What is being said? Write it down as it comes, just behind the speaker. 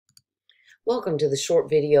Welcome to the short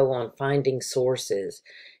video on finding sources.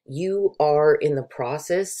 You are in the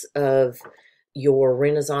process of your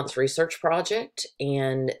Renaissance research project,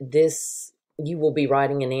 and you will be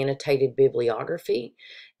writing an annotated bibliography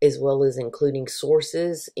as well as including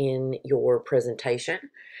sources in your presentation.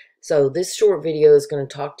 So this short video is going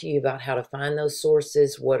to talk to you about how to find those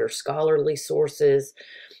sources, what are scholarly sources,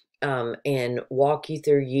 and walk you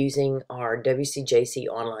through using our WCJC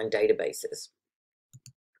online databases.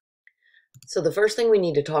 So the first thing we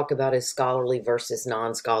need to talk about is scholarly versus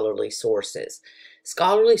non-scholarly sources.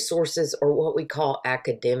 Scholarly sources are what we call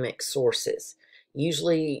academic sources.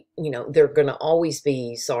 Usually, they're going to always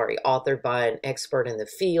be, authored by an expert in the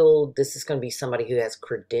field. This is going to be somebody who has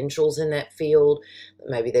credentials in that field.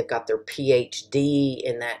 Maybe they've got their PhD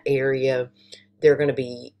in that area. They're going to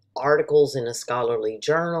be articles in a scholarly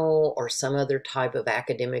journal or some other type of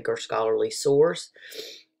academic or scholarly source.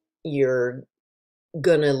 You're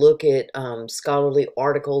going to look at scholarly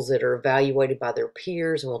articles that are evaluated by their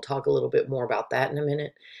peers, and we'll talk a little bit more about that in a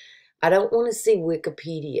minute. I don't want to see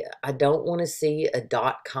Wikipedia. I don't want to see a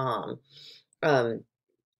 .com.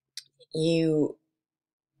 You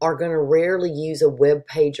are going to rarely use a web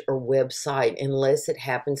page or website unless it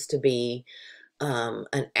happens to be an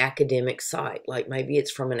academic site, like maybe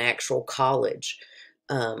it's from an actual college.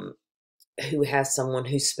 Who has someone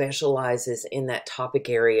who specializes in that topic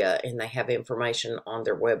area and they have information on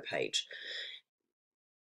their webpage.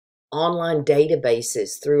 Online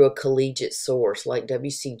databases through a collegiate source like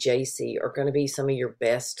WCJC are going to be some of your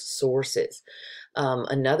best sources.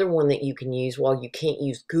 Another one that you can use, while you can't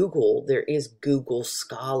use Google, there is Google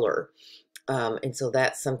Scholar. And so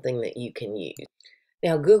that's something that you can use.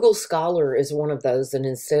 Now, Google Scholar is one of those that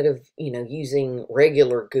instead of, using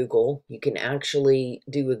regular Google, you can actually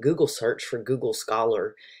do a Google search for Google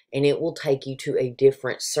Scholar, and it will take you to a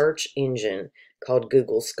different search engine called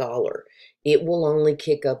Google Scholar. It will only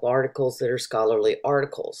kick up articles that are scholarly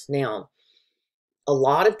articles. Now, a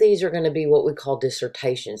lot of these are going to be what we call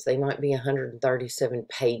dissertations. They might be 137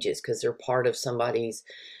 pages because they're part of somebody's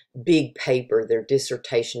big paper, their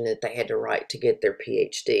dissertation that they had to write to get their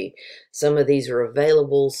PhD. Some of these are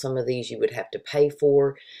available, some of these you would have to pay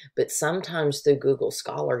for, but sometimes through Google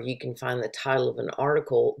Scholar you can find the title of an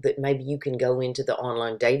article that maybe you can go into the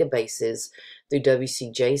online databases through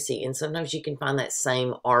WCJC, and sometimes you can find that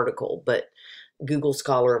same article, but Google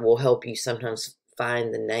Scholar will help you sometimes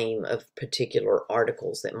find the name of particular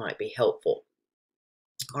articles that might be helpful.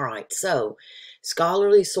 All right, so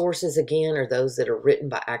scholarly sources, again, are those that are written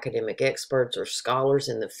by academic experts or scholars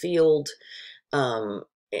in the field of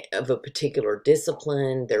a particular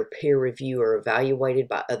discipline. Their peer review are evaluated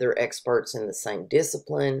by other experts in the same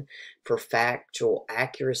discipline for factual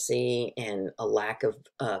accuracy and a lack of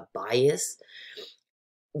bias,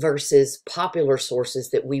 versus popular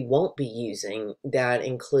sources that we won't be using that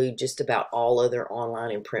include just about all other online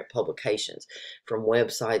and print publications, from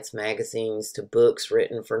websites, magazines, to books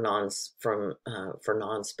written for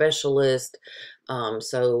non-specialists.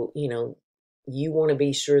 So you want to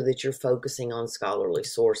be sure that you're focusing on scholarly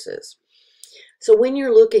sources. So when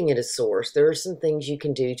you're looking at a source, there are some things you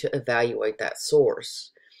can do to evaluate that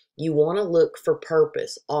source. You want to look for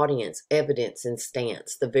purpose, audience, evidence, and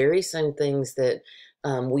stance, the very same things that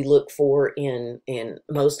we look for in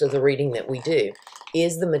most of the reading that we do.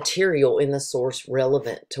 Is the material in the source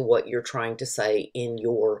relevant to what you're trying to say in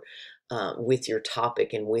your with your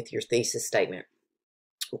topic and with your thesis statement?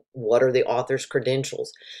 What are the author's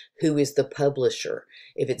credentials? Who is the publisher?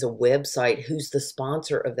 If it's a website, who's the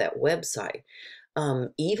sponsor of that website?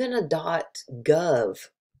 Even a .gov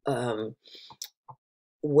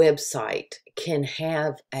website can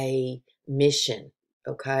have a mission,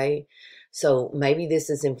 okay? So maybe this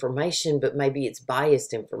is information, but maybe it's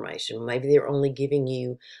biased information. Maybe they're only giving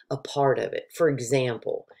you a part of it. For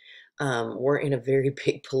example, we're in a very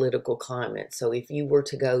big political climate. So if you were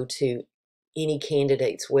to go to any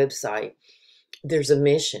candidate's website, there's a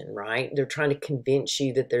mission, right? They're trying to convince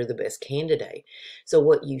you that they're the best candidate. So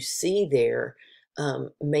what you see there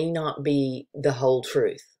may not be the whole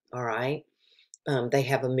truth, all right? They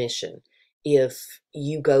have a mission. If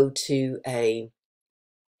you go to a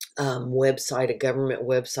website, a government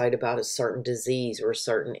website about a certain disease or a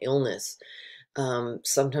certain illness,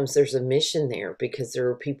 sometimes there's a mission there because there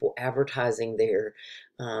are people advertising there.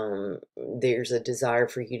 There's a desire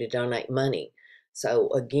for you to donate money. So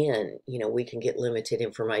again, we can get limited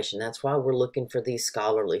information. That's why we're looking for these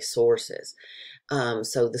scholarly sources.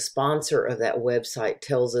 So the sponsor of that website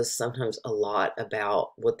tells us sometimes a lot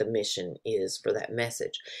about what the mission is for that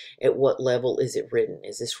message. At what level is it written?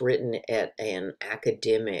 Is this written at an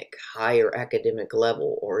higher academic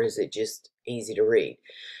level, or is it just easy to read?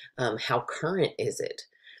 How current is it?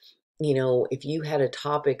 You know, if you had a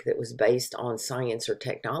topic that was based on science or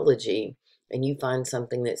technology and you find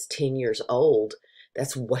something that's 10 years old,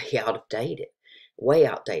 that's way outdated, way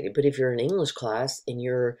outdated. But if you're in English class and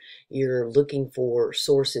you're looking for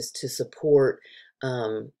sources to support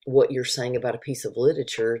what you're saying about a piece of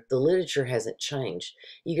literature, the literature hasn't changed.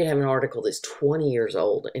 You could have an article that's 20 years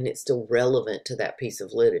old and it's still relevant to that piece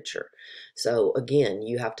of literature. So again,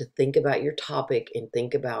 you have to think about your topic and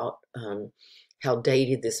think about how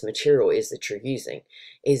dated this material is that you're using.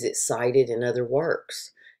 Is it cited in other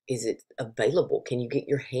works? Is it available? Can you get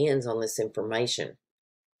your hands on this information?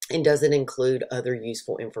 And does it include other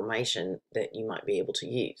useful information that you might be able to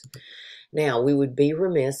use? Now, we would be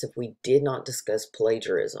remiss if we did not discuss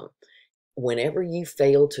plagiarism. Whenever you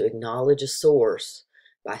fail to acknowledge a source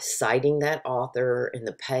by citing that author and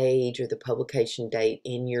the page or the publication date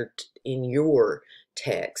in your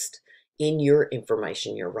text, in your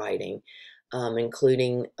information you're writing,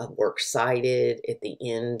 including a work cited at the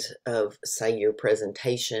end of, say, your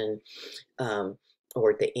presentation,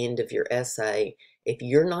 or at the end of your essay, if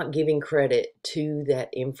you're not giving credit to that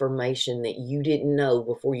information that you didn't know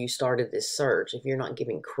before you started this search, if you're not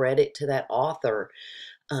giving credit to that author,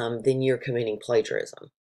 then you're committing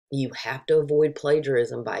plagiarism. You have to avoid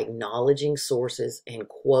plagiarism by acknowledging sources and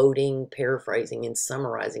quoting, paraphrasing, and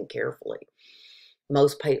summarizing carefully.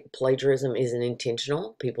 Most plagiarism isn't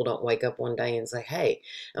intentional. People don't wake up one day and say, hey,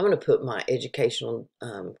 I'm going to put my educational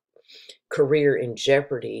career in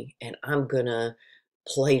jeopardy and I'm going to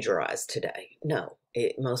plagiarize today. No,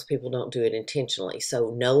 most people don't do it intentionally.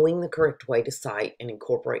 So knowing the correct way to cite and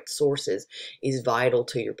incorporate sources is vital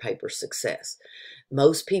to your paper's success.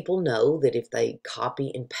 Most people know that if they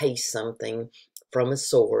copy and paste something from a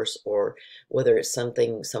source, or whether it's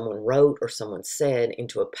something someone wrote or someone said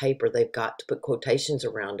into a paper, they've got to put quotations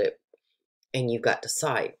around it and you've got to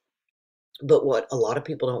cite. But what a lot of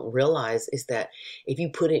people don't realize is that if you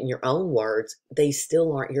put it in your own words, they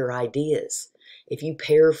still aren't your ideas. If you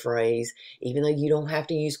paraphrase, even though you don't have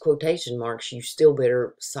to use quotation marks, you still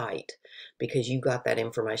better cite because you got that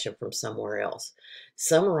information from somewhere else.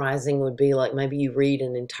 Summarizing would be like maybe you read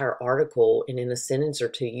an entire article and in a sentence or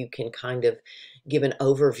two, you can kind of give an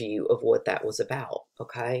overview of what that was about,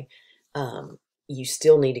 okay? You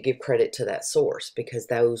still need to give credit to that source because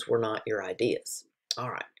those were not your ideas. All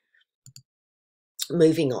right.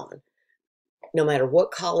 Moving on. No matter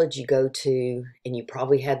what college you go to, and you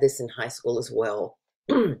probably had this in high school as well,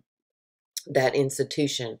 that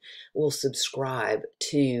institution will subscribe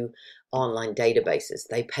to online databases.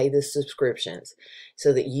 They pay the subscriptions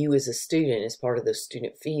so that you as a student, as part of the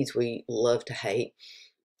student fees we love to hate,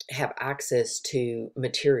 have access to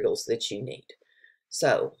materials that you need.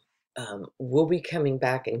 So we'll be coming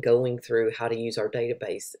back and going through how to use our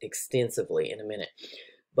database extensively in a minute.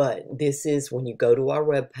 But this is when you go to our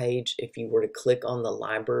webpage, if you were to click on the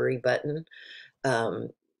library button,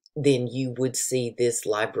 then you would see this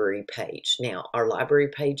library page. Now, our library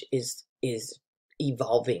page is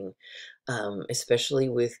evolving, especially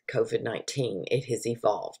with COVID-19. It has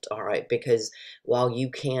evolved, all right, because while you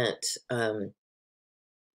can't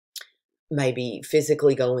maybe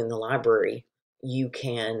physically go in the library, you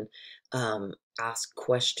can ask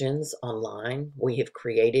questions online. We have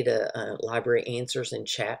created a library answers and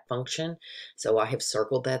chat function. So I have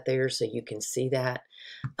circled that there so you can see that.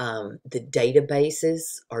 The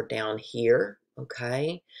databases are down here,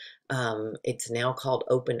 okay? It's now called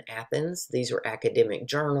Open Athens. These are academic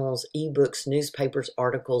journals, ebooks, newspapers,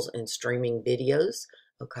 articles, and streaming videos,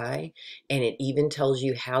 okay? And it even tells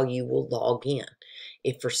you how you will log in.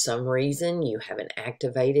 If for some reason you haven't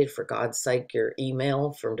activated, for God's sake, your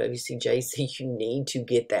email from WCJC, you need to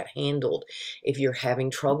get that handled. If you're having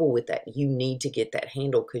trouble with that, you need to get that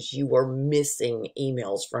handled because you are missing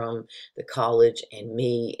emails from the college and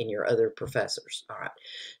me and your other professors. All right.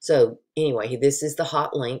 So anyway, this is the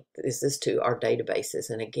hot link. This is to our databases.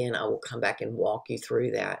 And again, I will come back and walk you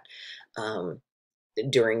through that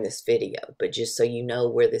during this video, but just so you know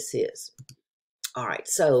where this is. All right.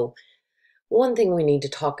 So one thing we need to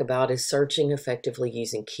talk about is searching effectively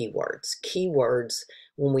using keywords. Keywords,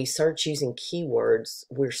 when we search using keywords,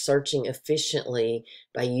 we're searching efficiently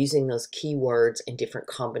by using those keywords and different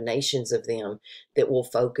combinations of them that will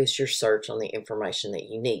focus your search on the information that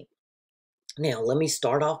you need. Now, let me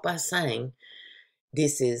start off by saying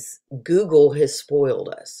Google has spoiled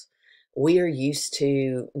us. We are used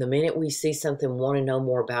to, the minute we see something, want to know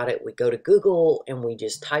more about it, we go to Google and we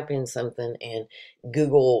just type in something and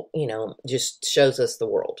Google, just shows us the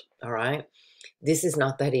world, all right? This is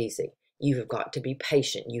not that easy. You have got to be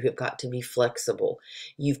patient. You have got to be flexible.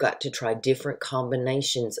 You've got to try different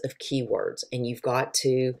combinations of keywords. And you've got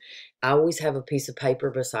to, I always have a piece of paper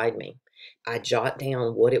beside me. I jot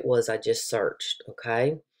down what it was I just searched,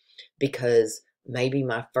 okay? Because maybe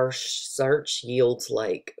my first search yields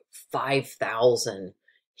like 5,000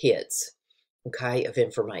 hits, okay, of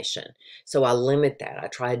information. So I limit that. I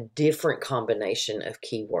try a different combination of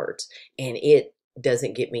keywords and it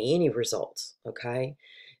doesn't get me any results, okay?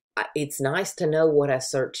 It's nice to know what I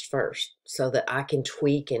searched first so that I can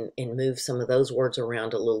tweak and move some of those words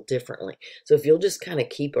around a little differently. So if you'll just kind of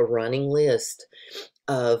keep a running list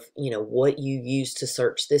of, what you use to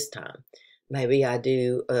search this time. Maybe I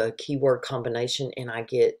do a keyword combination and I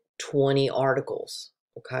get 20 articles,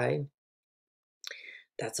 okay?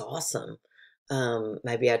 That's awesome.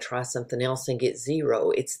 Maybe I try something else and get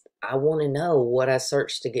 0. I want to know what I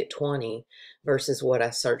searched to get 20 versus what I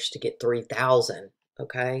searched to get 3,000,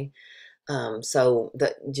 okay? So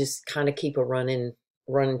that just kind of keep a running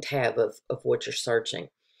tab of what you're searching.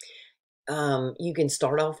 You can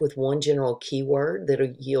start off with one general keyword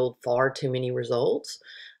that'll yield far too many results.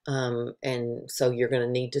 And so you're going to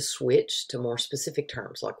need to switch to more specific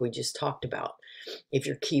terms like we just talked about. If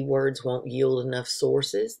your keywords won't yield enough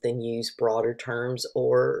sources, then use broader terms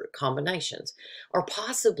or combinations. Or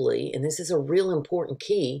possibly, and this is a real important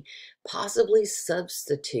key, possibly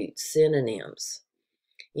substitute synonyms.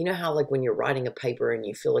 You know how like when you're writing a paper and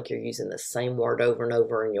you feel like you're using the same word over and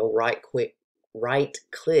over and you'll right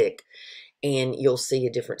click and you'll see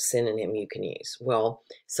a different synonym you can use. Well,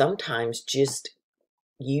 sometimes just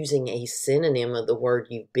using a synonym of the word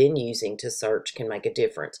you've been using to search can make a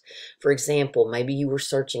difference. For example, maybe you were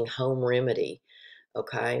searching home remedy,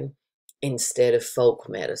 okay, instead of folk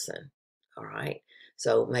medicine, all right?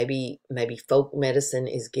 So maybe folk medicine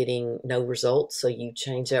is getting no results, so you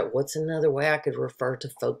change that. What's another way I could refer to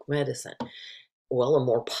folk medicine? Well, a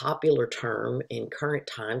more popular term in current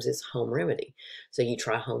times is home remedy. So you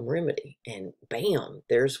try home remedy and bam,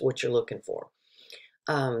 there's what you're looking for.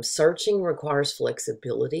 Searching requires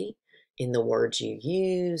flexibility in the words you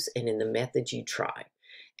use and in the methods you try.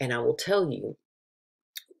 And I will tell you,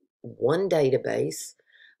 one database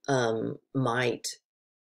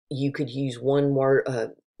you could use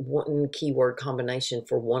one keyword combination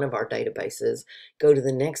for one of our databases, go to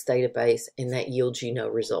the next database, and that yields you no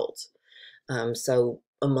results. So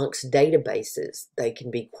amongst databases, they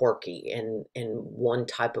can be quirky, and one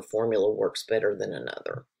type of formula works better than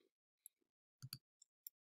another.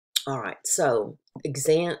 All right, so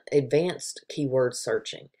advanced keyword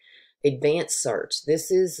searching. Advanced search.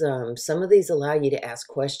 This is, some of these allow you to ask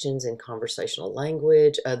questions in conversational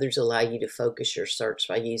language. Others allow you to focus your search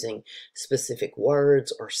by using specific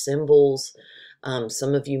words or symbols.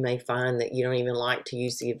 Some of you may find that you don't even like to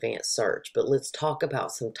use the advanced search, but let's talk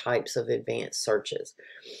about some types of advanced searches.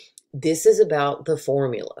 This is about the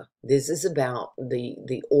formula. This is about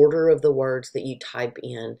the order of the words that you type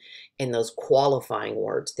in and those qualifying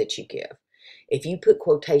words that you give. If you put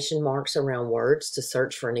quotation marks around words to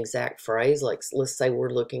search for an exact phrase, like let's say we're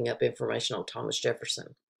looking up information on Thomas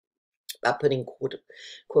Jefferson, by putting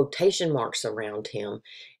quotation marks around him,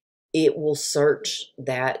 it will search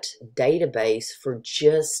that database for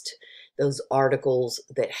just those articles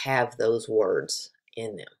that have those words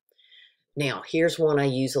in them. Now, here's one I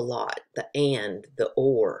use a lot, the and, the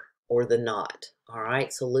or the not. All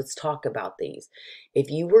right, so let's talk about these. If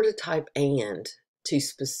you were to type and to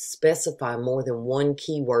specify more than one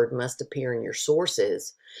keyword must appear in your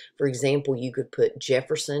sources, for example, you could put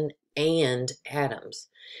Jefferson and Adams.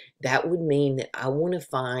 That would mean that I want to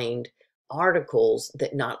find articles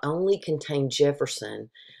that not only contain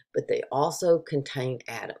Jefferson, but they also contain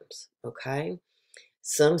Adams, okay?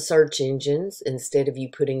 Some search engines, instead of you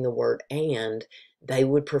putting the word and, they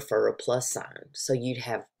would prefer a plus sign. So you'd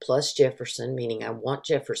have plus Jefferson, meaning I want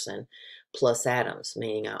Jefferson, plus Adams,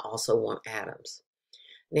 meaning I also want Adams.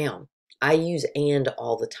 Now, I use and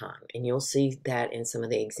all the time, and you'll see that in some of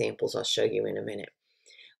the examples I'll show you in a minute.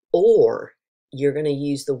 Or, you're going to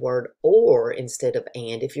use the word or instead of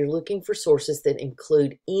and if you're looking for sources that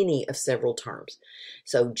include any of several terms.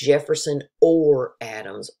 So Jefferson or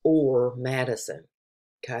Adams or Madison.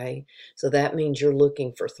 Okay, so that means you're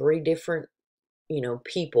looking for 3 different,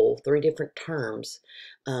 people, 3 different terms,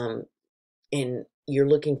 and you're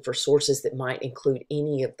looking for sources that might include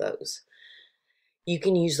any of those. You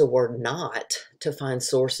can use the word not to find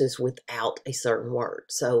sources without a certain word.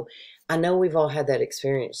 So I know we've all had that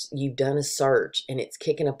experience. You've done a search and it's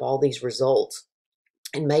kicking up all these results.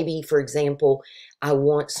 And maybe, for example, I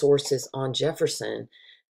want sources on Jefferson,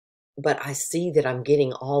 but I see that I'm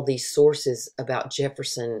getting all these sources about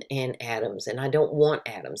Jefferson and Adams, and I don't want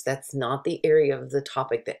Adams. That's not the area of the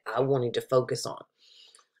topic that I wanted to focus on.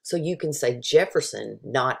 So you can say Jefferson,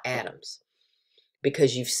 not Adams,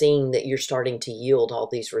 because you've seen that you're starting to yield all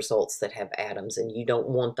these results that have Adams, and you don't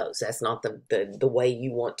want those. That's not the way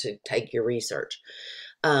you want to take your research.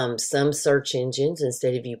 Some search engines,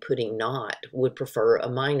 instead of you putting not, would prefer a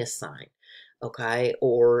minus sign, okay,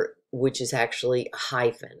 or which is actually a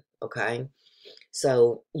hyphen, okay.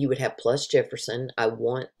 So you would have plus Jefferson. I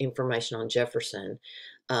want information on Jefferson,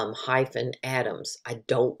 hyphen Adams. I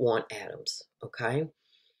don't want Adams, okay.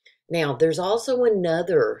 Now, there's also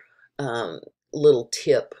another little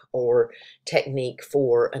tip or technique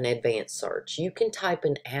for an advanced search. You can type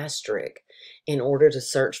an asterisk in order to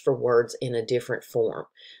search for words in a different form.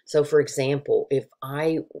 So, for example, if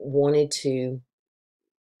I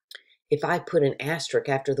put an asterisk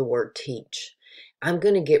after the word teach, I'm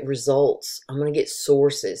going to get results. I'm going to get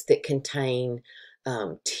sources that contain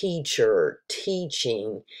teacher,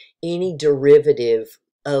 teaching, any derivative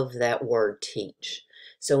of that word teach.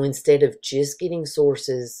 So instead of just getting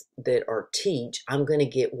sources that are teach, I'm going to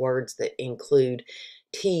get words that include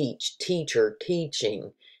teach, teacher,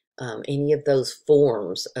 teaching, any of those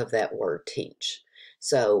forms of that word teach.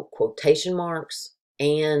 So quotation marks,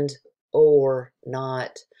 and, or,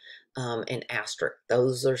 not, and asterisk.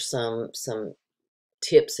 Those are some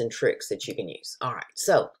tips and tricks that you can use. All right,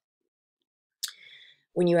 so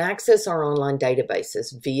when you access our online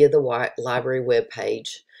databases via the library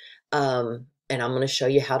webpage, and I'm going to show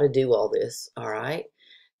you how to do all this, all right?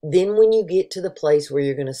 Then when you get to the place where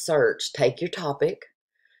you're going to search, take your topic.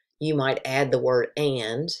 You might add the word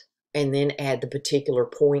and then add the particular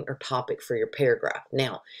point or topic for your paragraph.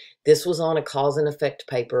 Now, this was on a cause and effect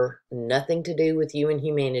paper, nothing to do with you and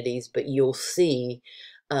humanities, but you'll see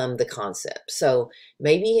the concept. So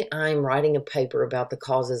maybe I'm writing a paper about the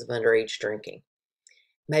causes of underage drinking.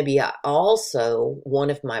 Maybe one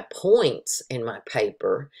of my points in my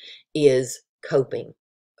paper is coping,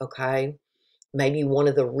 okay? Maybe one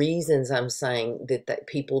of the reasons I'm saying that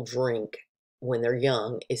people drink when they're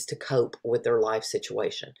young is to cope with their life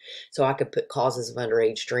situation. So I could put causes of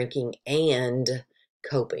underage drinking and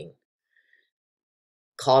coping,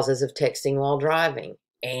 causes of texting while driving,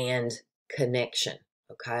 and connection.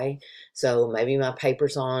 Okay, so maybe my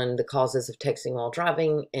paper's on the causes of texting while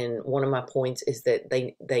driving, and one of my points is that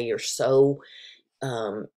they are so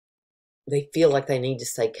they feel like they need to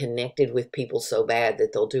stay connected with people so bad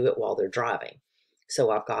that they'll do it while they're driving.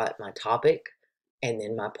 So I've got my topic and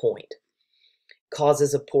then my point.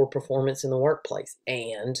 Causes of poor performance in the workplace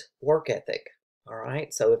and work ethic. All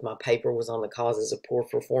right. So if my paper was on the causes of poor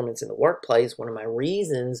performance in the workplace, one of my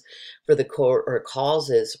reasons for the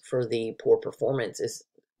causes for the poor performance is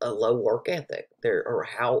a low work ethic,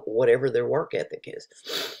 whatever their work ethic is.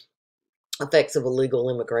 Effects of illegal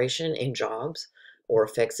immigration and jobs, or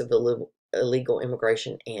effects of illegal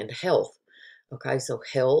immigration and health. Okay, so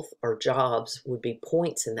health or jobs would be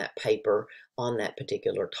points in that paper on that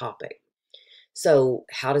particular topic. So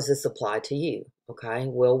how does this apply to you? Okay,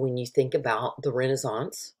 well, when you think about the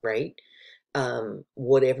Renaissance, right?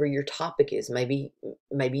 Whatever your topic is, maybe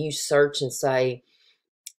you search and say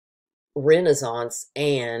Renaissance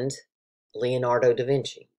and Leonardo da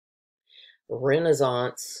Vinci.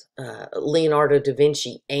 Renaissance, Leonardo da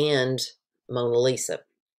Vinci and Mona Lisa,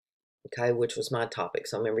 okay, which was my topic.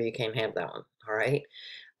 So remember, you can't have that one, all right?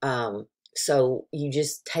 So you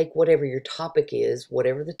just take whatever your topic is,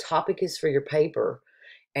 whatever the topic is for your paper,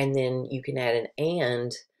 and then you can add an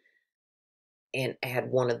and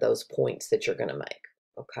add one of those points that you're going to make,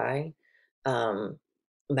 okay?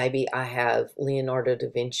 Maybe I have Leonardo da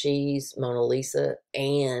Vinci's Mona Lisa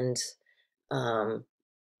and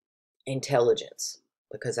intelligence,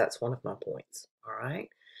 because that's one of my points, all right?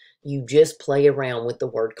 You just play around with the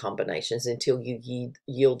word combinations until you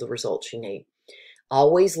yield the results you need.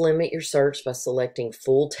 Always limit your search by selecting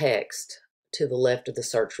full text to the left of the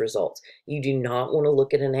search results. You do not want to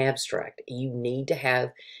look at an abstract. You need to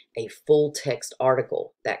have a full text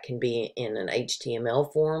article that can be in an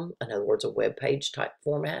HTML form, in other words, a web page type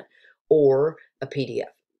format, or a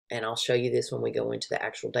PDF. And I'll show you this when we go into the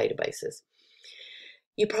actual databases.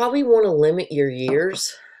 You probably want to limit your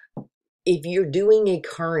years. If you're doing a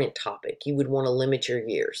current topic, you would want to limit your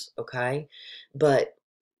years, okay?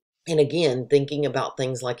 And again, thinking about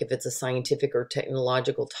things like if it's a scientific or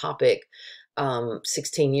technological topic,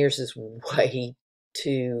 16 years is way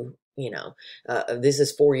too, this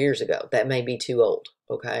is 4 years ago. That may be too old,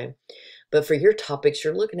 okay? But for your topics,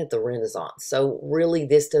 you're looking at the Renaissance. So really,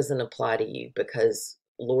 this doesn't apply to you because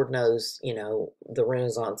Lord knows, the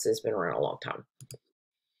Renaissance has been around a long time.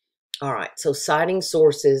 All right, so citing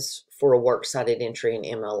sources for a works cited entry in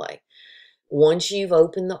MLA. Once you've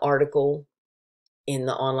opened the article in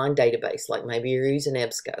the online database, like maybe you're using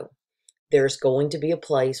EBSCO, there's going to be a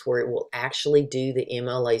place where it will actually do the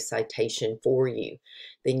MLA citation for you.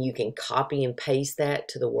 Then you can copy and paste that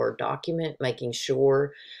to the Word document, making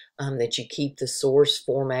sure that you keep the source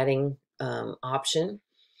formatting option.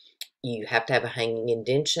 You have to have a hanging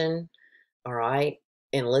indentation, all right?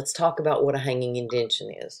 And let's talk about what a hanging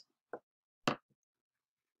indentation is.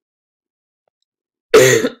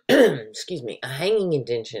 Excuse me, a hanging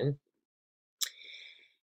indentation.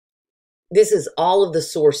 This is all of the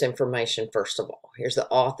source information, first of all. Here's the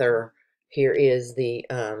author. Here is the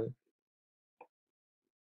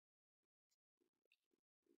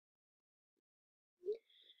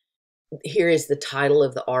here is the title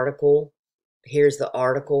of the article. Here's the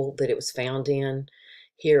article that it was found in.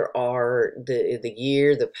 Here are the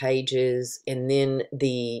year, the pages, and then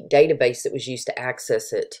the database that was used to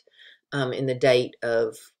access it, and the date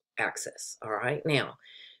of access. All right. Now,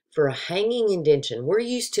 for a hanging indentation, we're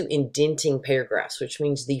used to indenting paragraphs, which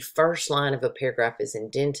means the first line of a paragraph is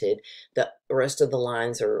indented. The rest of the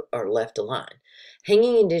lines are left aligned.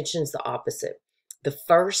 Hanging indentation is the opposite. The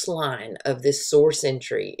first line of this source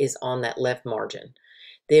entry is on that left margin.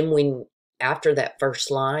 Then after that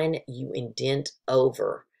first line, you indent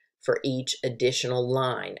over for each additional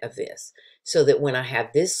line of this, so that when I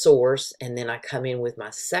have this source and then I come in with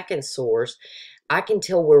my second source, I can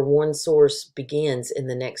tell where one source begins and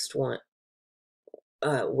the next one,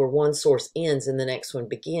 where one source ends and the next one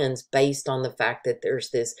begins, based on the fact that there's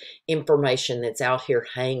this information that's out here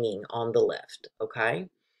hanging on the left, okay?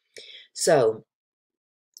 So,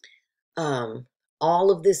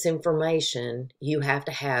 all of this information you have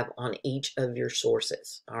to have on each of your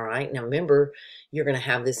sources, all right? Now remember, you're going to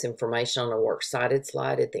have this information on a works cited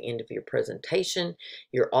slide at the end of your presentation.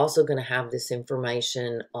 You're also going to have this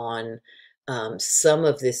information on some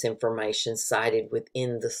of this information cited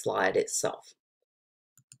within the slide itself.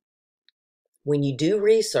 When you do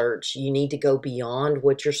research, you need to go beyond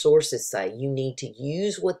what your sources say. You need to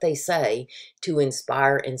use what they say to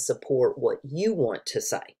inspire and support what you want to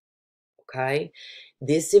say. Okay,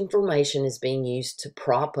 this information is being used to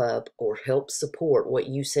prop up or help support what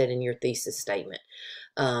you said in your thesis statement.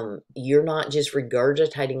 You're not just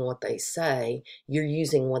regurgitating what they say, you're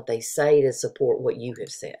using what they say to support what you have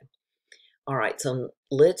said. All right, so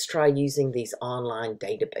let's try using these online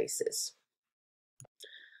databases.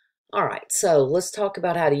 All right, so let's talk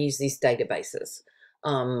about how to use these databases.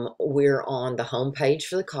 We're on the home page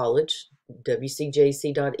for the college,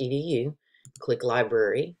 wcjc.edu. Click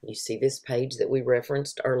library. You see this page that we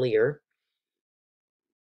referenced earlier.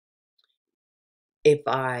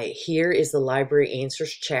 Here is the library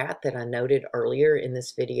answers chat that I noted earlier in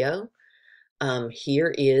this video.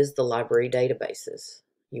 Here is the library databases.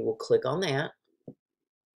 You will click on that.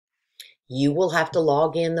 You will have to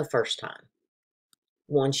log in the first time.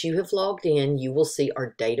 Once you have logged in, you will see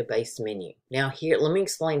our database menu. Now here, let me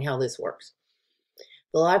explain how this works.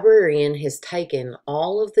 The librarian has taken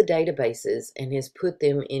all of the databases and has put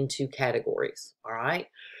them into categories, all right?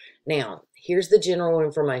 Now, here's the general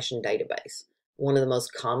information database. One of the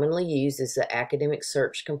most commonly used is the Academic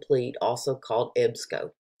Search Complete, also called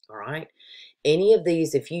EBSCO, all right? Any of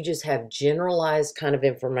these, if you just have generalized kind of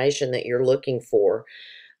information that you're looking for,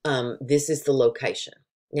 this is the location.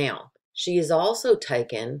 Now, she has also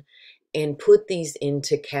taken and put these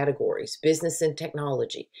into categories, business and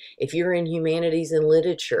technology. If you're in humanities and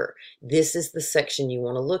literature, this is the section you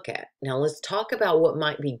want to look at. Now let's talk about what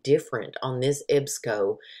might be different on this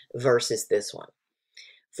EBSCO versus this one.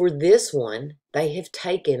 For this one, they have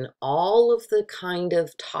taken all of the kind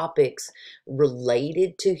of topics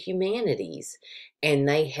related to humanities, and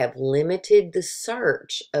they have limited the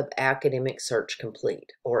search of Academic Search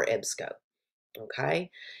Complete, or EBSCO,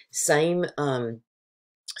 okay? Same,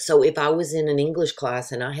 so if I was in an English class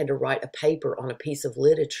and I had to write a paper on a piece of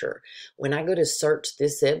literature, when I go to search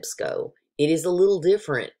this EBSCO, it is a little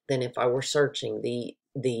different than if I were searching the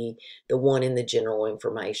one in the general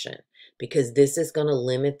information, because this is going to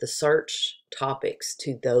limit the search topics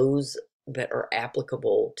to those that are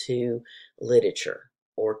applicable to literature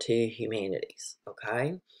or to humanities,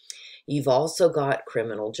 okay? You've also got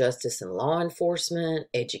criminal justice and law enforcement,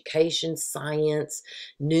 education, science,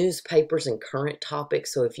 newspapers, and current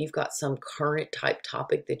topics. So if you've got some current type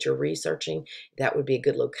topic that you're researching, that would be a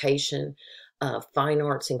good location. Fine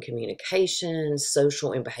arts and communications,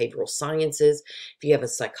 social and behavioral sciences. If you have a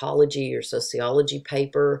psychology or sociology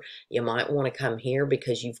paper, you might want to come here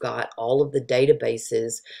because you've got all of the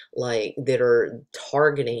databases like that are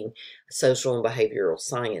targeting social and behavioral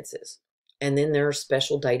sciences. And then there are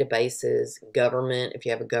special databases, government, if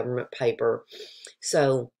you have a government paper.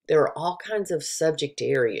 So there are all kinds of subject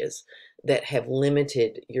areas that have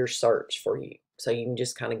limited your search for you. So you can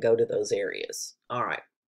just kind of go to those areas. All right.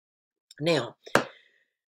 Now,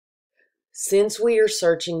 since we are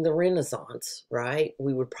searching the Renaissance, right,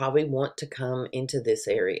 we would probably want to come into this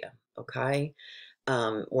area, okay?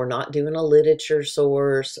 We're not doing a literature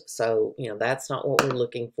source, so, that's not what we're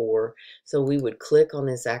looking for. So we would click on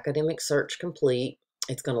this academic search complete.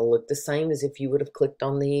 It's going to look the same as if you would have clicked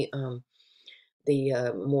on the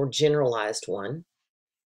more generalized one.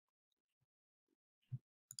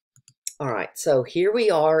 All right, so here we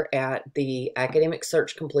are at the academic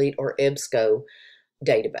search complete, or EBSCO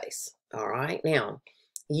database. All right, now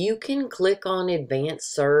you can click on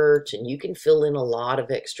advanced search and you can fill in a lot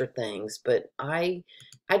of extra things, but I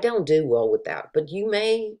don't do well with that, but you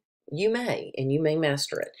may and you may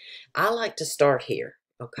master it. I like to start here,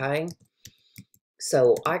 okay?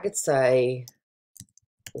 So I could say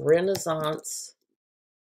Renaissance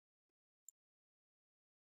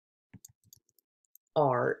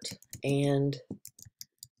art and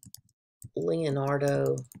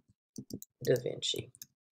Leonardo da Vinci.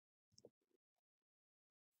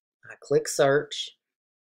 I click search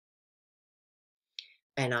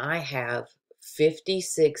and I have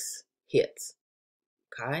 56 hits.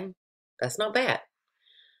 Okay, that's not bad.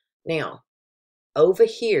 Now, over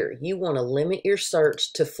here, you want to limit your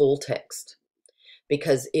search to full text,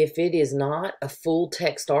 because if it is not a full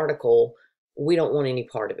text article, we don't want any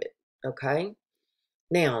part of it. Okay,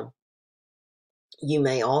 now you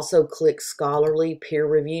may also click scholarly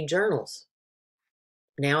peer-reviewed journals.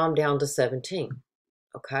 Now I'm down to 17.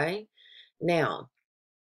 Okay, now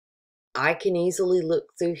I can easily look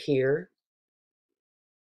through here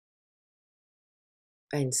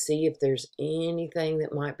and see if there's anything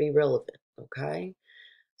that might be relevant. Okay,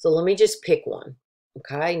 so let me just pick one.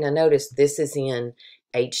 Okay, now notice this is in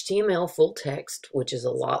HTML full text, which is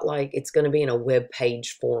a lot like, it's going to be in a web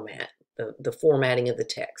page format, the formatting of the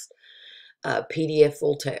text. PDF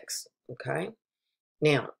full text. Okay,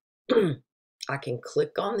 now I can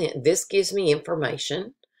click on this. This gives me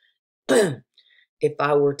information. If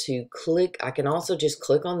I were to click, I can also just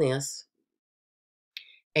click on this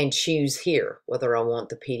and choose here whether I want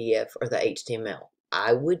the PDF or the HTML.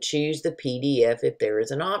 I would choose the PDF if there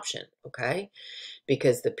is an option, okay?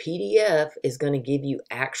 Because the PDF is going to give you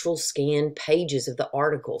actual scanned pages of the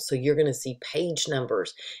article. So you're going to see page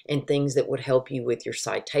numbers and things that would help you with your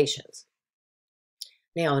citations.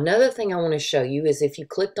 Now, another thing I want to show you is if you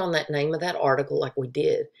clicked on that name of that article like we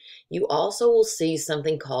did, you also will see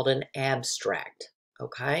something called an abstract,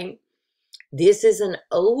 okay? This is an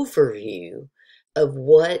overview of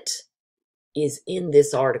what is in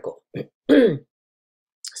this article.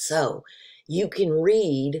 So you can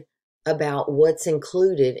read about what's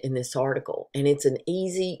included in this article. And it's an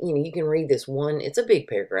easy, you can read this one, it's a big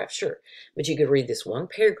paragraph, sure, but you could read this one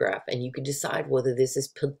paragraph and you could decide whether this is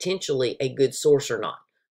potentially a good source or not,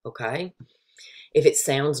 okay? If it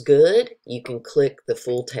sounds good, you can click the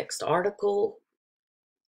full text article.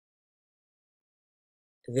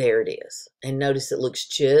 There it is. And notice it looks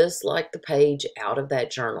just like the page out of that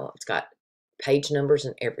journal. It's got page numbers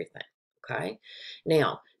and everything, okay?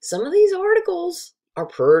 Now, some of these articles are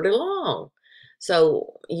pretty long.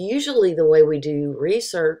 So usually the way we do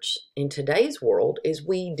research in today's world is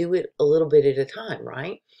we do it a little bit at a time,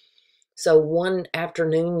 right? So one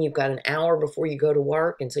afternoon, you've got an hour before you go to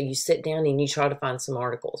work, and so you sit down and you try to find some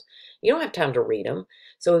articles. You don't have time to read them.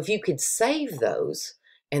 So if you could save those,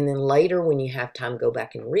 and then later when you have time, go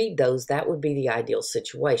back and read those, that would be the ideal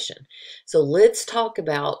situation. So let's talk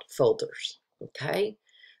about folders, okay?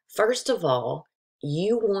 First of all,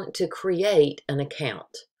 you want to create an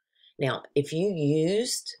account. Now, if you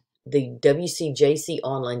used the WCJC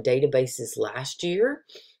online databases last year,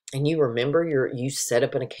 and you remember you set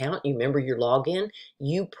up an account, you remember your login,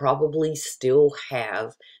 you probably still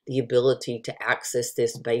have the ability to access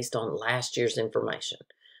this based on last year's information,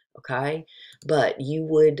 okay? But you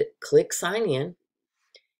would click sign in,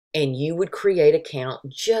 and you would create account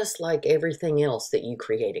just like everything else that you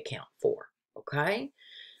create account for, okay?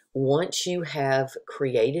 Once you have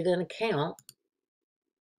created an account,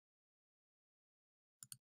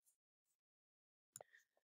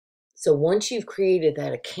 so once you've created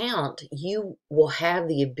that account, you will have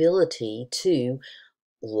the ability to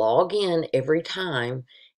log in every time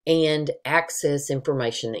and access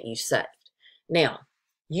information that you saved. Now,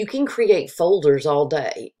 you can create folders all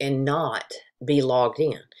day and not be logged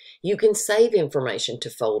in. You can save information to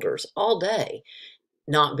folders all day,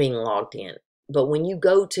 not being logged in. But when you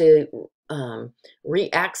go to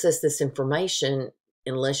re-access this information,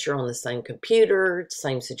 unless you're on the same computer,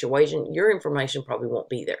 same situation, your information probably won't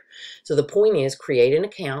be there. So the point is, create an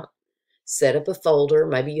account, set up a folder.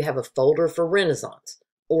 Maybe you have a folder for Renaissance,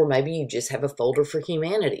 or maybe you just have a folder for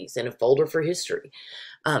humanities and a folder for history.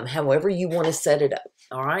 However you want to set it up.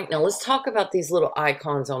 All right, now let's talk about these little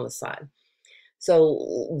icons on the side.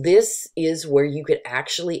 So this is where you could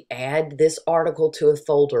actually add this article to a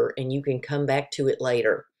folder and you can come back to it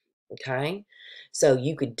later. Okay, so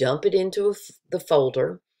you could dump it into the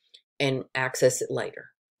folder and access it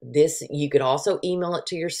later. This, you could also email it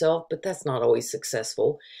to yourself, but that's not always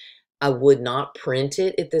successful. I would not print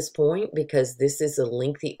it at this point because this is a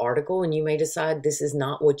lengthy article and you may decide this is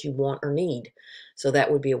not what you want or need. So that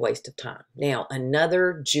would be a waste of time. Now,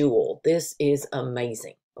 another jewel. This is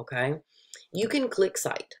amazing, okay? You can click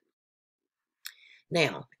Cite.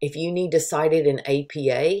 Now, if you need to cite it in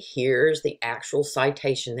APA, here's the actual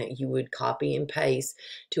citation that you would copy and paste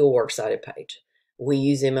to a works cited page. We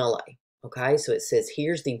use MLA, okay? So it says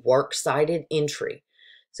here's the works cited entry.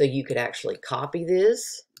 So you could actually copy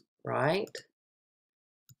this, right?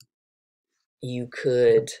 You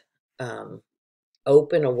could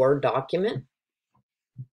open a Word document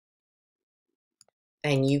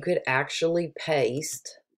and you could actually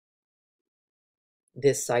paste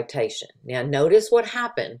this citation. Now notice what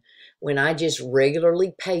happened when I just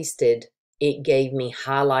regularly pasted, it gave me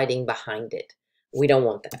highlighting behind it. We don't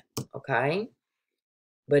want that, okay?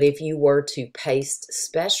 But if you were to paste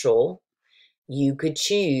special, you could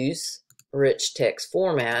choose rich text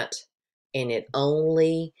format and it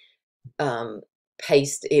only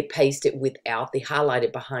paste it without the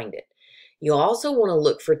highlighted behind it. You also want to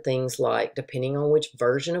look for things like, depending on which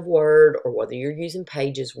version of Word or whether you're using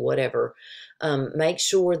Pages, whatever, make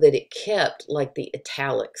sure that it kept like the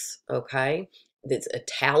italics, okay? That's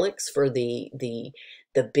italics for the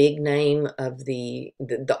big name of the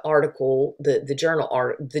article, the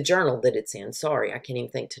journal that it's in. Sorry, I can't even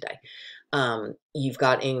think today. You've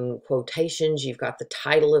got in quotations, you've got the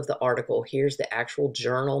title of the article, here's the actual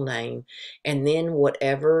journal name, and then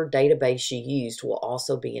whatever database you used will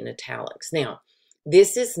also be in italics. Now,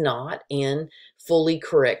 this is not in fully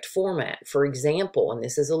correct format. For example, and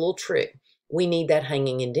this is a little trick, we need that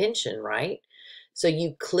hanging indentation, right? So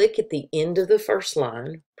you click at the end of the first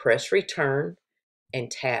line, press return,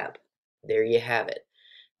 and tab. There you have it.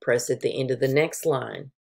 Press at the end of the next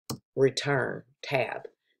line, return, tab,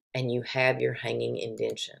 and you have your hanging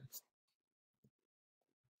indentation.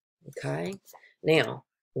 Okay, now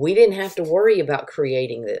we didn't have to worry about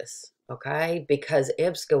creating this, okay, because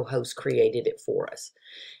EBSCOhost created it for us.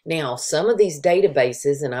 Now, some of these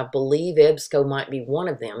databases, and I believe EBSCO might be one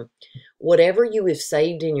of them, whatever you have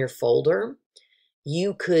saved in your folder,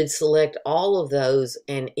 you could select all of those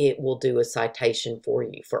and it will do a citation for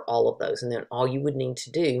you for all of those. And then all you would need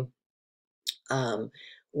to do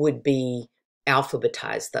would be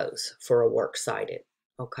alphabetize those for a works cited.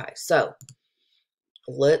 Okay, so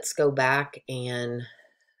let's go back and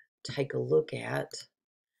take a look at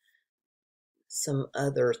some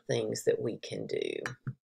other things that we can do.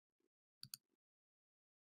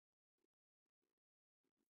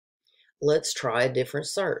 Let's try a different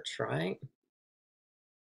search, right?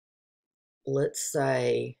 Let's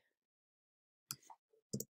say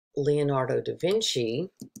Leonardo da Vinci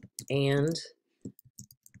and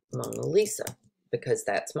Mona Lisa, because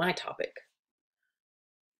that's my topic.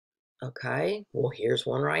 Okay, well, here's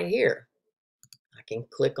one right here. I can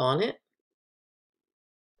click on it.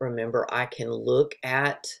 Remember, I can look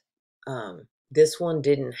at, this one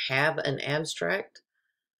didn't have an abstract.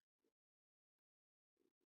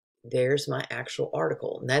 There's my actual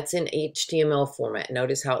article, and that's in HTML format.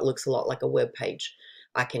 Notice how it looks a lot like a web page.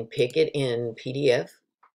 I can pick it in PDF,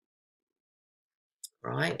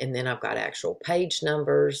 right? And then I've got actual page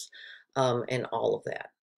numbers and all of that,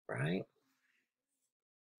 right?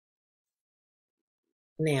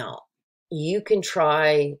 Now, you can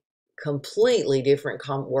try completely different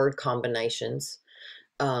word combinations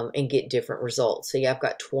and get different results. See, I've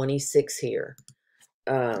got 26 here.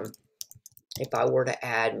 If I were to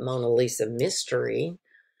add Mona Lisa Mystery,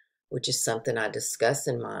 which is something I discuss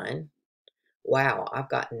in mine, wow, I've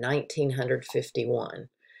got 1,951.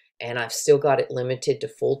 And I've still got it limited to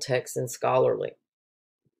full text and scholarly.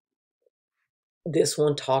 This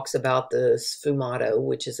one talks about the sfumato,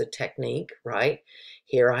 which is a technique, right?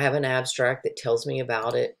 Here I have an abstract that tells me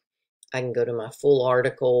about it. I can go to my full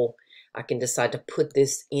article. I can decide to put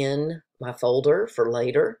this in my folder for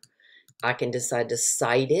later. I can decide to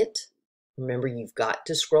cite it. Remember, you've got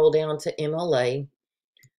to scroll down to MLA.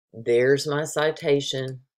 There's my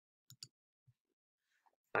citation.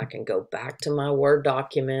 I can go back to my Word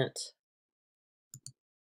document.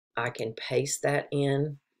 I can paste that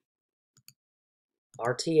in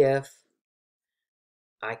RTF.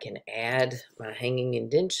 I can add my hanging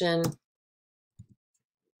indentation,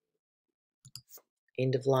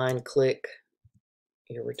 end of line, click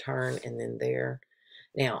your return, and then there.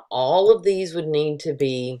 Now, all of these would need to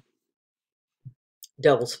be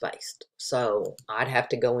double spaced. So I'd have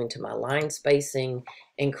to go into my line spacing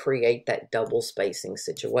and create that double spacing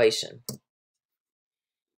situation.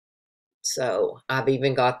 So I've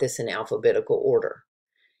even got this in alphabetical order.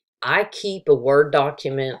 I keep a Word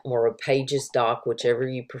document or a Pages doc, whichever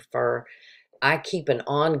you prefer. I keep an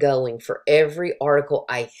ongoing for every article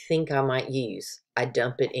I think I might use. I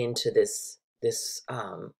dump it into this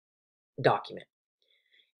document.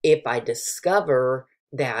 If I discover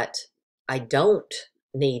that I don't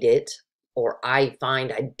need it, or I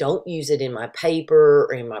find I don't use it in my paper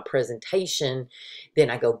or in my presentation,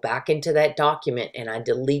 then I go back into that document and I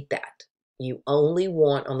delete that. You only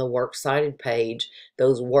want on the works cited page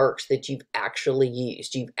those works that you've actually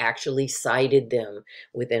used. You've actually cited them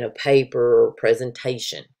within a paper or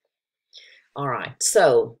presentation. All right,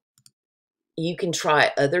 so you can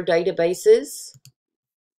try other databases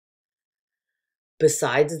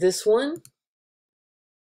besides this one.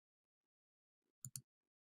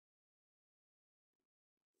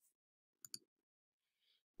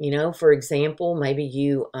 You know, for example, maybe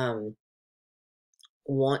you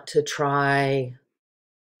want to try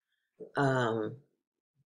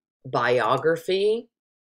biography.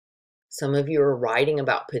 Some of you are writing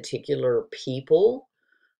about particular people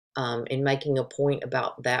and making a point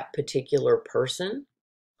about that particular person.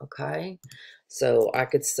 Okay, so I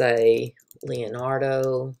could say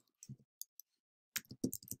Leonardo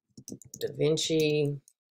da Vinci.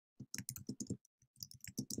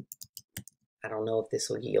 I don't know if this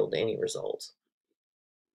will yield any results.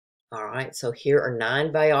 All right, so here are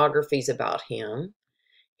 9 biographies about him.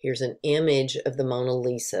 Here's an image of the Mona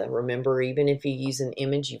Lisa. Remember, even if you use an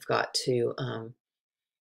image, you've got to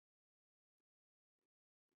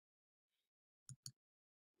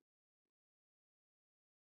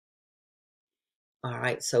all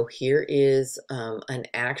right, so here is an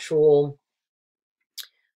actual,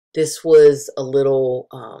 this was a little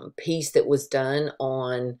piece that was done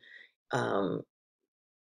on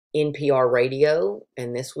NPR radio,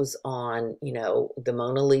 and this was on, you know, the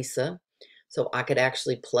Mona Lisa. So I could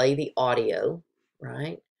actually play the audio,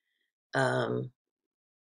 right?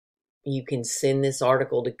 You can send this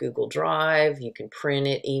article to Google Drive. You can print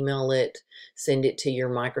it, email it, send it to your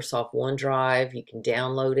Microsoft OneDrive. You can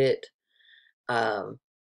download it.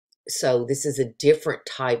 So this is a different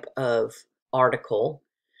type of article.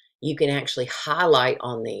 You can actually highlight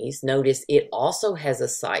on these. Notice it also has a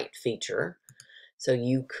cite feature. So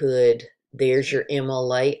you could, there's your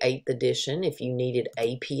MLA 8th edition if you needed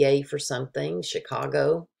APA for something,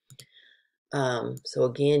 Chicago. So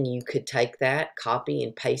again, you could take that, copy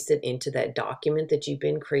and paste it into that document that you've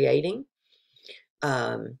been creating.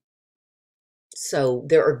 So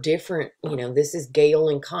there are different, you know, this is Gale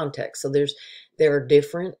in context. So there are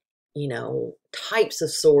different, you know, types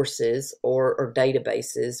of sources or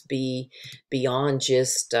databases beyond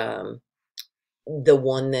just the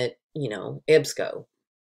one that, you know, EBSCO.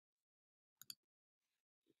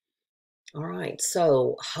 All right,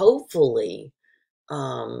 so hopefully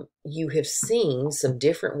you have seen some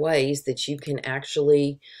different ways that you can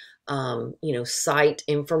actually, you know, cite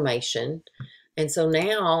information. And so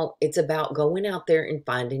now it's about going out there and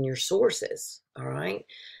finding your sources. All right.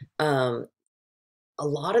 A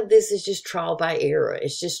lot of this is just trial by error.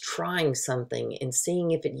 It's just trying something and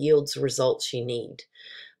seeing if it yields the results you need.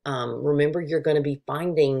 Remember, you're going to be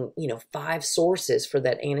finding, you know, 5 sources for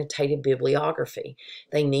that annotated bibliography.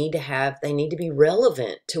 They need to be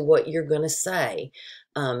relevant to what you're going to say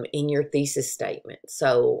in your thesis statement.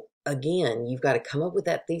 So again, you've got to come up with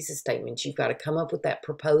that thesis statement. You've got to come up with that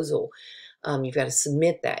proposal. You've got to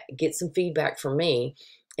submit that, get some feedback from me,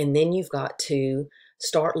 and then you've got to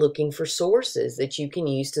start looking for sources that you can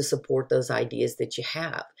use to support those ideas that you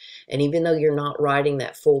have. And even though you're not writing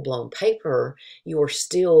that full-blown paper, you are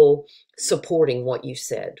still supporting what you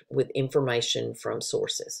said with information from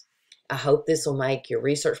sources. I hope this will make your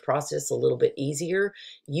research process a little bit easier.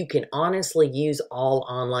 You can honestly use all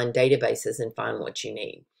online databases and find what you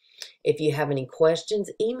need. If you have any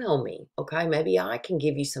questions, email me, okay? Maybe I can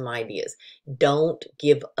give you some ideas. Don't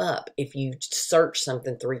give up if you search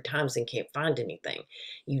something 3 times and can't find anything.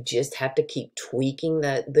 You just have to keep tweaking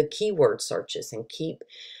the keyword searches and keep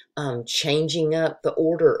changing up the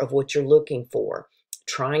order of what you're looking for.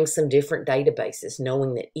 trying some different databases,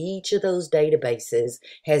 knowing that each of those databases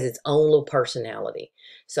has its own little personality.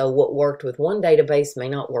 So what worked with one database may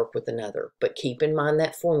not work with another, but keep in mind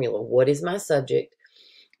that formula. What is my subject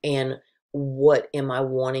and what am I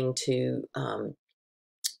wanting to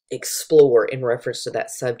explore in reference to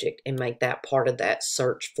that subject, and make that part of that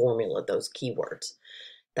search formula, those keywords.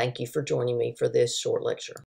 Thank you for joining me for this short lecture.